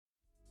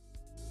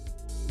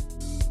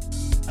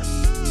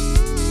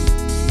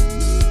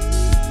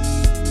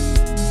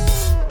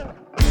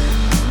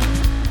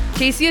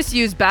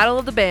KCSU's Battle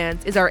of the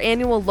Bands is our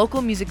annual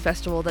local music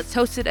festival that's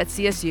hosted at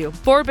CSU.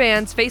 4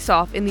 bands face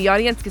off and the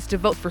audience gets to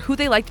vote for who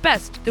they liked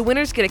best. The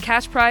winners get a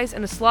cash prize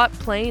and a slot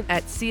playing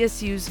at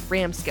CSU's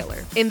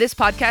Ramskellar. In this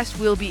podcast,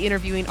 we'll be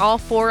interviewing all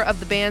 4 of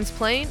the bands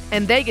playing,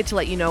 and they get to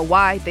let you know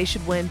why they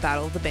should win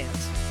Battle of the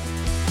Bands.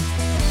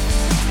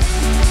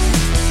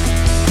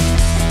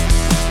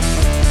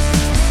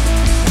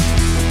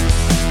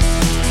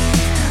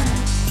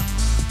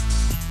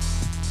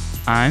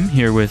 I'm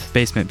here with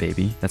Basement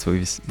Baby. That's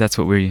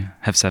what we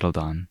have settled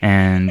on.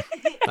 And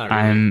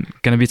I'm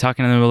going to be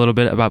talking to them a little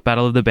bit about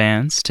Battle of the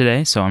Bands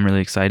today, so I'm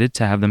really excited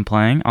to have them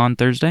playing on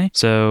Thursday.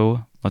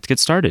 So let's get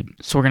started.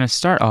 So we're going to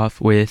start off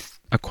with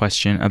a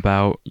question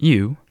about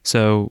you.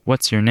 So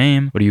what's your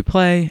name? What do you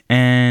play?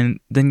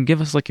 And then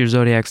give us like your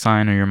zodiac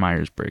sign or your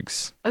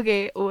Myers-Briggs.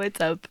 Okay, what's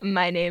up?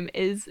 My name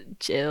is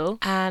Jill.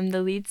 I'm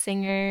the lead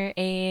singer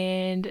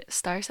and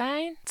star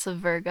sign. It's a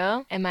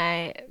Virgo. And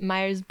my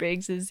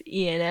Myers-Briggs is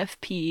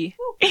ENFP.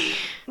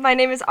 My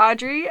name is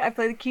Audrey. I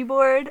play the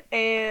keyboard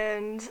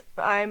and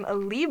I'm a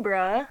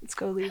Libra. Let's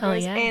go Libras. Hell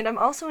yeah. And I'm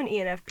also an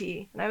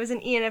ENFP. And I was an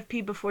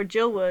ENFP before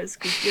Jill was,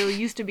 because Jill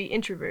used to be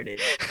introverted.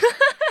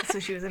 So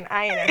she was an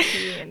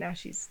INFP and now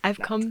she's I've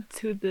not. come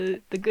to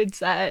the good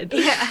side.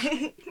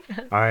 Yeah.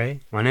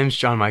 Alright, my name's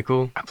John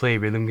Michael. I play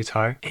rhythm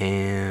guitar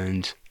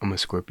and I'm a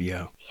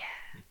Scorpio.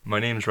 My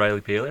name is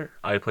Riley Paler.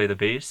 I play the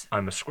bass.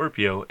 I'm a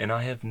Scorpio, and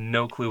I have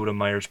no clue what a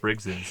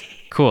Myers-Briggs is.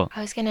 Cool. I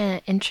was going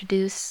to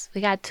introduce,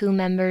 we got 2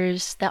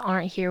 members that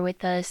aren't here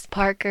with us.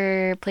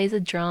 Parker plays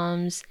the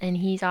drums, and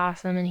he's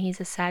awesome, and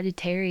he's a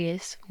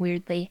Sagittarius,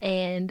 weirdly.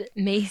 And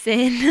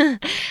Mason,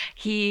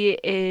 he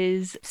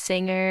is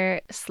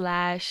singer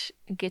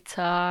 /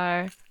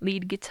 guitar,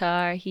 lead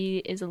guitar. He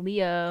is a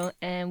Leo,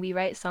 and we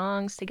write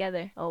songs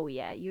together. Oh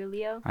yeah, you're a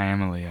Leo? I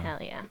am a Leo. Hell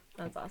yeah,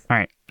 that's awesome. All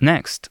right,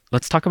 next,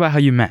 let's talk about how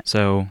you met.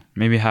 So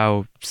maybe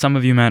how some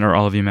of you met or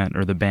all of you met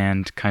or the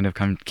band kind of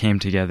came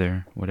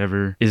together,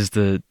 whatever is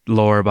the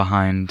lore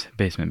behind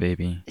Basement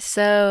Baby.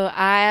 So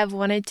I have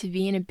wanted to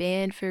be in a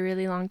band for a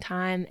really long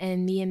time,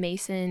 and me and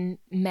Mason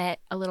met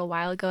a little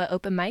while ago at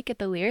open mic at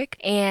the Lyric,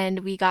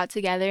 and we got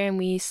together and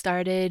we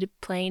started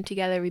playing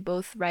together. We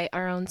both write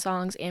our own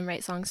songs and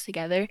write songs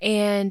together.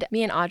 And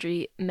me and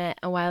Audrey met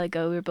a while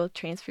ago. We were both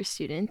transfer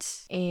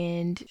students,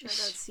 and Shout out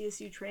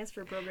CSU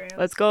transfer program.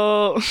 let's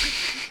go.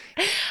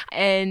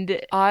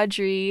 And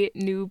Audrey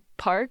knew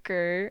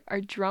Parker,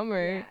 our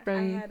drummer,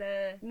 from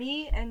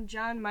me and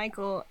John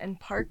Michael and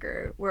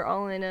Parker were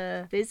all in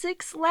a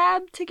physics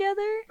lab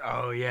together.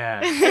 Oh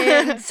yeah.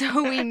 And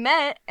so we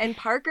met, and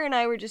Parker and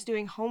I were just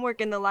doing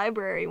homework in the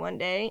library one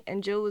day,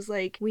 and Jill was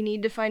like, we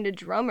need to find a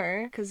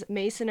drummer because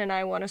Mason and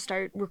I want to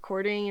start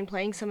recording and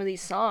playing some of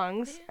these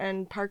songs.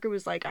 And Parker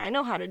was like, I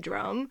know how to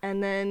drum.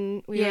 And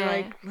then we were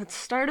like, let's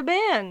start a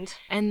band.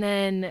 And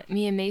then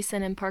me and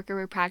Mason and Parker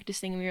were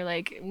practicing, and we were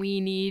like,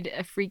 we need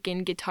a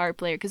freaking guitar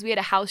player, because we had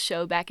a house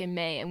show back in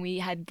May, and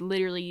we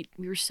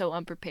were so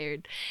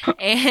unprepared.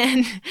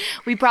 And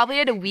we probably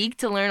had a week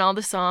to learn all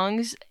the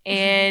songs,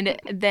 and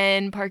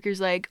then Parker's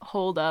like,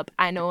 hold up,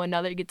 I know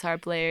another guitar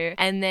player.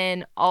 And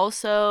then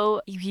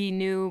also he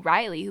knew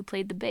Riley, who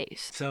played the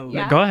bass. So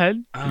Go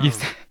ahead.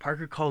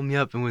 Parker called me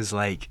up and was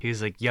like,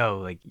 yo,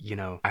 like,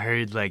 I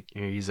heard like,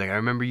 he's like, I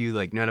remember you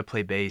like know how to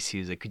play bass. He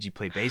was like, could you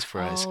play bass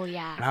for us? Oh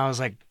yeah. And I was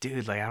like,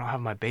 dude, like I don't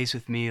have my bass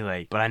with me,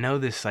 like, but I know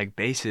this like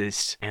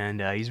bassist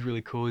and he's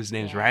really cool. His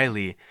name's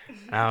Riley.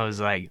 And I was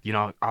like,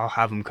 I'll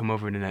have him come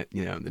over to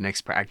the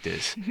next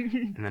practice.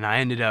 And then I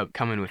ended up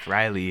coming with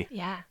Riley.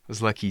 Yeah. I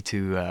was lucky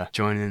to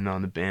join in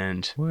on the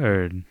band.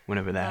 Word.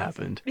 Whenever that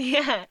happened.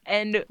 Yeah,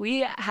 and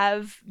we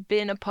have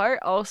been apart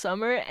all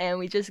summer, and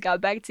we just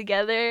got back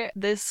together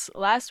this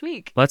last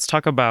week. Let's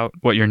talk about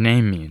what your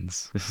name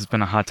means. This has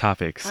been a hot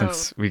topic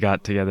since we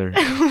got together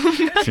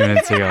a few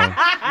minutes ago.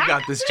 You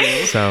got this,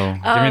 James. So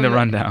give me the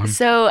rundown.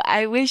 So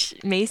I wish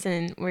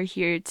Mason were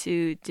here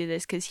to do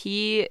this, because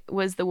he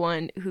was the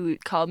one who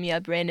called me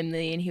up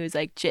randomly, and he was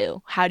like,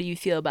 Jill, how do you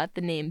feel about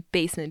the name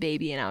Basement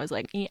Baby? And I was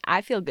like,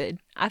 I feel good.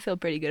 I feel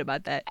pretty good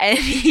about that.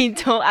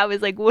 And I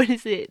was like, what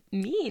does it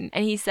mean?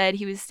 And he said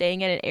he was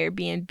staying at an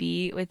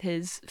Airbnb with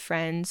his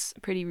friends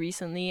pretty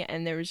recently,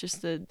 and there was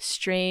just a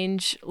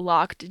strange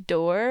locked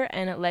door,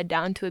 and it led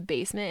down to a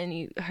basement, and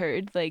he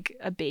heard like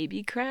a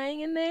baby crying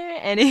in there,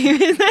 and he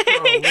was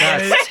like,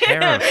 That's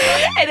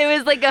terrifying. and it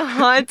was like a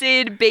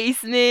haunted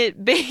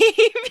basement baby.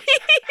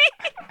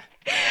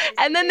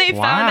 And then they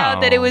found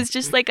out that it was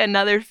just like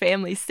another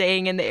family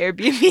staying in the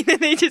Airbnb that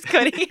they just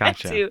couldn't get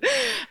to.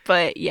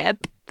 But yep,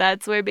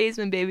 that's where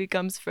Basement Baby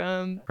comes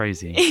from.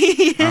 Crazy.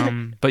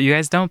 But you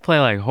guys don't play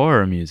like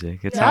horror music.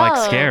 It's not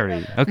like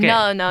scary. Okay.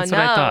 No. That's what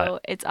I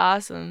thought. It's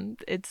awesome.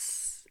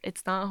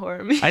 It's not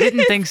horror music. I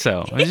didn't think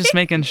so. I was just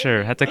making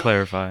sure. Had to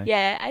clarify.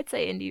 Yeah, I'd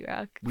say indie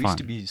rock. We used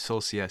to be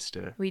Soul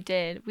Siesta. We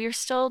did. We were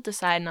still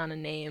deciding on a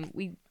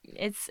name.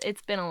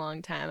 It's been a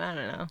long time. I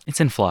don't know. It's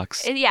in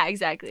flux. Yeah,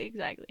 exactly.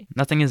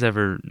 Nothing has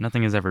ever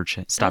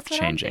stopped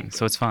changing,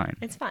 so it's fine.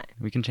 It's fine.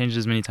 We can change it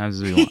as many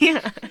times as we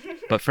want.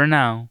 But for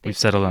now, we've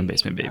settled on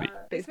Basement Baby.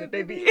 Basement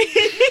Baby.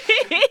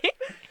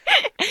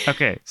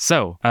 Okay,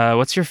 so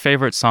what's your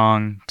favorite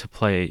song to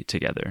play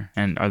together?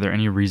 And are there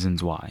any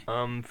reasons why?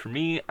 For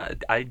me,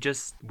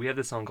 we have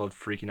this song called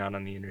Freaking Out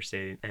on the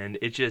Interstate, and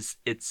it's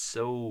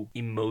so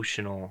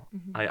emotional.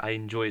 I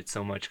enjoy it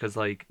so much because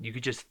like you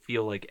could just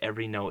feel like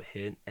every note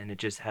hit, and it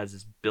just has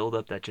this build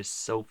up that's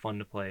just so fun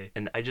to play.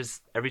 And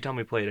every time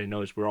we play it, I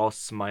notice we're all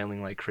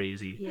smiling like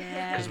crazy.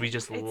 Yeah. Because we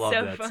just It's love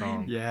so that fun.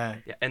 song. Yeah.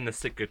 And the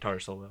sick guitar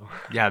solo.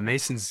 Yeah,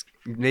 Mason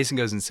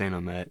goes insane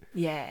on that.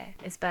 Yeah,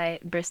 it's by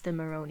Bristol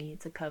Maroney.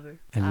 It's a cover.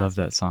 I love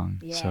that song.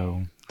 Yeah.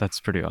 So that's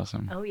pretty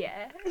awesome. Oh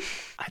yeah.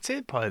 I'd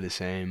say probably the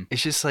same.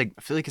 It's just like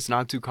I feel like it's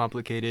not too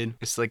complicated.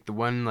 It's like the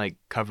one like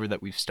cover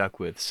that we've stuck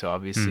with. So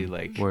obviously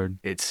like Word.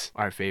 it's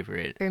our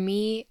favorite. For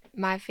me,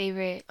 my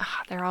favorite,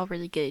 they're all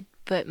really good,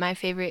 but my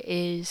favorite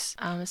is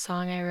a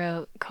song I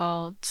wrote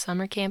called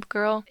Summer Camp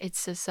Girl.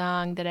 It's a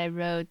song that I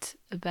wrote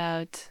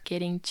about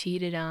getting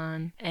cheated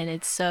on, and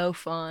it's so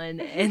fun,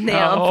 and they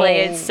all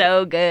play it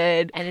so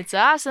good, and it's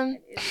awesome.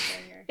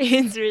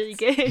 It's really You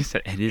good.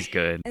 said it is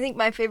good. I think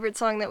my favorite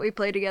song that we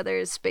play together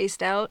is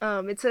Spaced Out.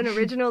 It's an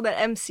original that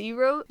MC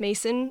wrote.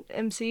 Mason,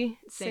 MC,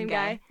 same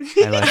guy.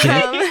 I like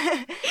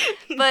it.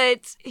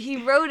 But he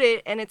wrote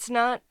it, and it's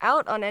not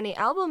out on any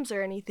albums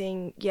or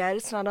anything yet.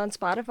 It's not on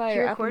Spotify He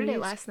or recorded Apple it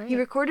Music. last night. He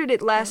recorded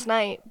it last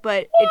night,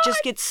 but it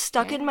just gets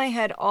stuck in my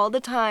head all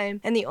the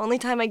time. And the only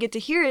time I get to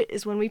hear it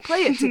is when we play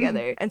it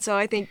together. And so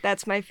I think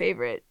that's my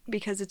favorite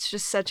because it's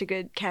just such a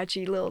good,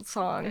 catchy little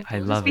song. I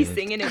We'll love just be it.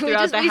 singing it We'll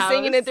throughout just the be house.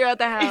 singing it throughout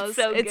the house.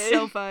 It's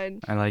so fun.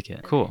 I like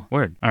it. Cool.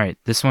 Word. All right.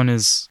 This one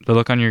is the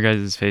look on your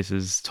guys'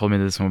 faces told me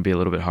this one would be a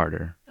little bit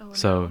harder.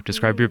 So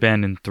describe your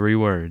band in 3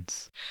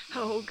 words.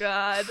 Oh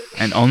God.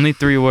 And only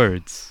 3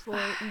 words. 4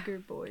 eager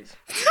boys.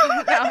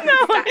 That's no.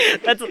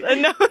 That's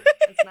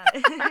not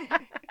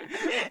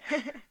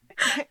it.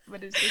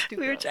 But it's just too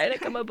We were close. trying to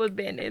come up with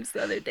band names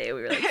the other day.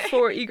 We were like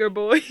 4 eager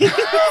boys.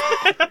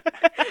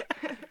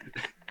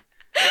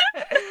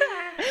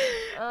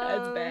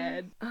 That's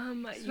bad.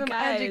 You Some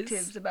guys.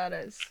 adjectives about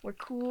us. We're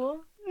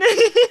cool. We're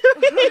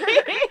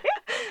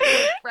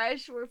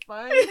fresh. We're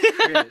fun.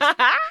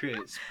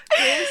 Chris.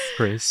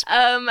 Crisp.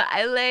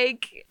 I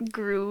like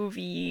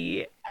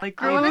groovy. Like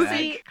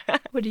Honestly,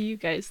 what do you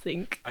guys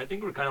think? I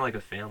think we're kind of like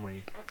a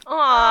family.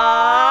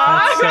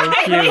 Aww.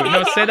 That's so cute.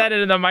 No, say that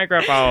into the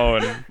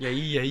microphone.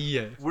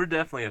 Yeah. We're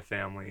definitely a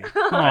family. I think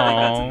that's a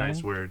Aw.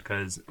 nice word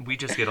because we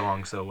just get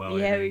along so well.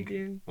 Yeah, I we think.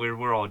 do.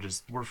 We're all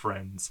we're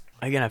friends.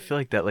 Again, I feel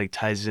like that like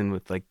ties in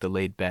with like the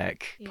laid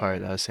back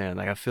part that I was saying.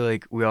 Like I feel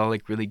like we all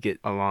like really get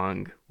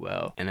along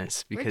well, and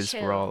it's because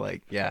we're all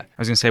like I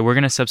was going to say, we're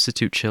going to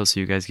substitute chill so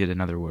you guys get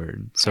another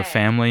word. So Okay.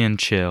 family and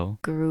chill.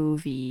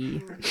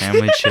 Groovy.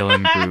 Family, chill,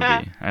 and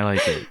groovy. I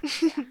like it.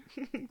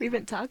 We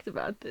haven't talked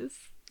about this.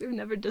 We've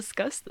never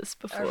discussed this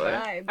before.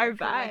 Our Our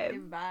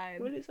collective vibe. vibe.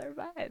 What is our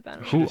vibe? I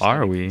don't know. Who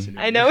are we?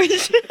 I know we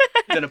should.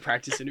 Done a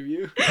practice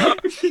interview.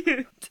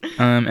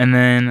 And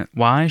then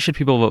why should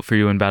people vote for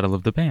you in Battle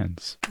of the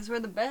Bands? Because we're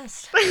the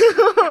best.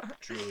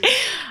 Truly.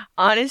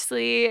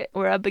 Honestly,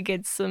 we're up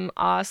against some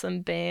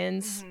awesome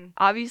bands.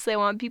 Obviously, I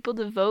want people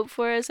to vote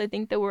for us. I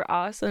think that we're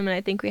awesome, and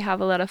I think we have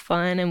a lot of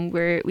fun, and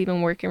we've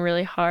been working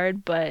really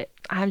hard. But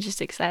I'm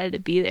just excited to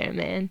be there,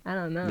 man. I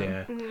don't know.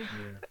 Yeah.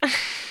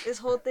 This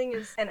whole thing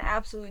is an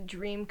absolute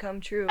dream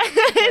come true.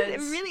 It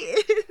because really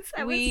is.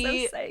 I we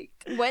was so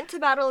psyched. went to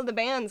Battle of the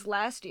Bands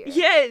last year.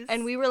 Yes.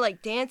 And we were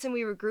like dancing,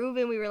 we were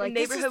grooving, we were like,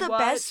 this is Neighborhood the watch.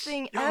 best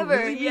thing Yo, ever.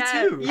 really? Me Yeah.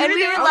 too. You And we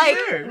there? were I like,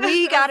 was there.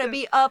 we gotta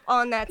be up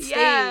on that stage.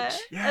 Yeah.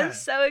 Yeah. I'm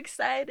so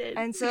excited.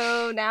 And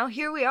so now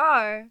here we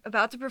are,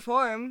 about to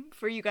perform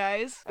for you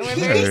guys. And we're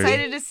very Word.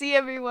 excited to see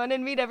everyone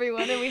and meet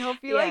everyone, and we hope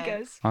you like Yeah.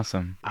 us.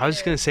 Awesome. I was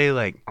just gonna say,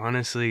 like,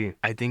 honestly,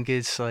 I think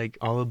it's like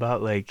all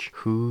about like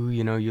who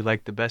you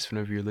like the best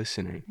whenever you're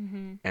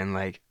listening, and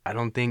like I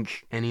don't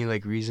think any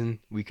like reason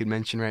we could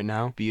mention right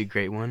now be a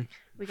great one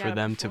We for gotta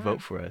them to perform.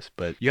 vote for us.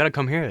 But you gotta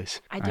come hear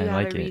us. I do I have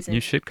like a it. reason. You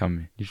should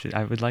come. You should.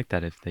 I would like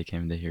that if they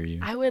came to hear you.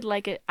 I would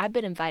like it. I've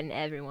been inviting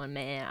everyone,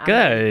 man. I'm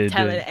Good.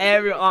 telling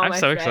everyone. All I'm my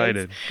so friends.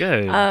 excited.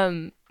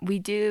 Good.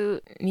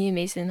 Me and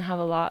Mason have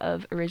a lot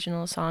of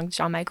original songs.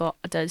 John Michael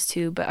does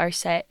too, but our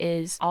set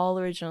is all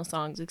original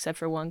songs except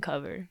for one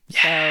cover.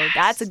 So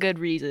that's a good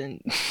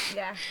reason.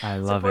 Yeah. I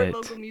love Support it.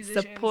 local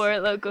musicians.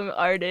 Support local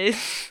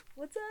artists.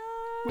 What's up?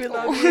 We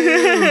love you.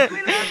 We love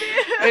you.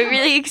 We're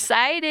really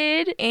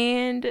excited,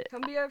 and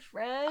Come be our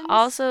friends.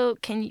 also,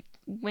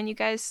 when you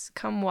guys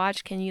come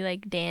watch, can you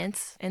like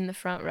dance in the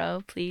front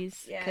row,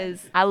 please? Yeah.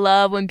 Because I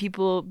love when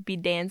people be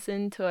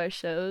dancing to our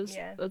shows.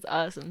 Yeah. That's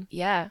awesome.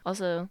 Yeah.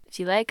 Also, if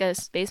you like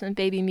us, Basement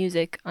Baby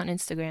Music on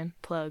Instagram.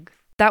 Plug.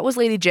 That was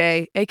Lady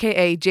J,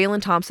 aka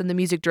Jalen Thompson, the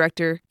music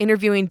director,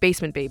 interviewing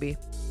Basement Baby.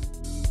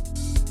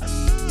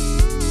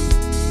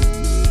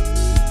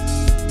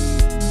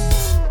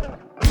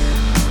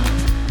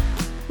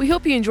 We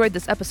hope you enjoyed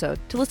this episode.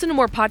 To listen to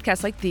more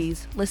podcasts like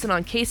these, listen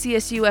on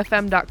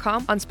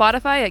kcsufm.com, on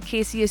Spotify at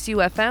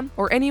KCSU FM,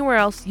 or anywhere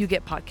else you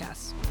get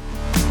podcasts.